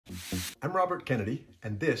I'm Robert Kennedy,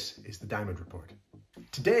 and this is the Diamond Report.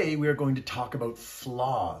 Today, we are going to talk about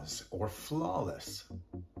flaws or flawless.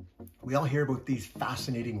 We all hear about these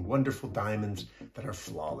fascinating, wonderful diamonds that are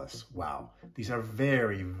flawless. Wow, these are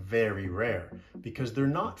very, very rare because they're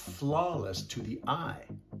not flawless to the eye.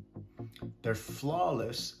 They're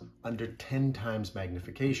flawless under 10 times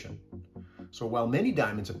magnification. So while many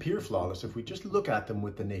diamonds appear flawless, if we just look at them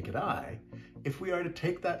with the naked eye, if we are to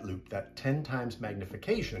take that loop, that 10 times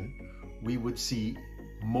magnification, we would see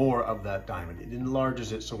more of that diamond. It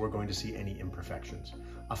enlarges it, so we're going to see any imperfections.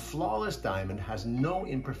 A flawless diamond has no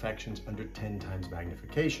imperfections under 10 times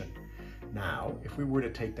magnification. Now, if we were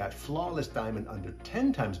to take that flawless diamond under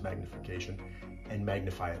 10 times magnification and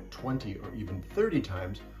magnify it 20 or even 30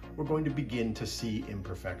 times, we're going to begin to see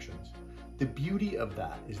imperfections. The beauty of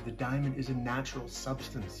that is the diamond is a natural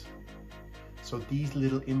substance. So these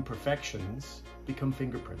little imperfections become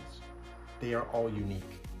fingerprints. They are all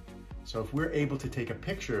unique. So if we're able to take a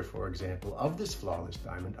picture, for example, of this flawless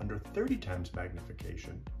diamond under 30 times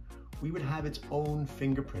magnification, we would have its own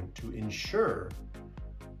fingerprint to ensure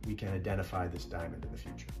we can identify this diamond in the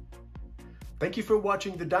future. Thank you for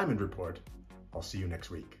watching the Diamond Report. I'll see you next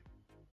week.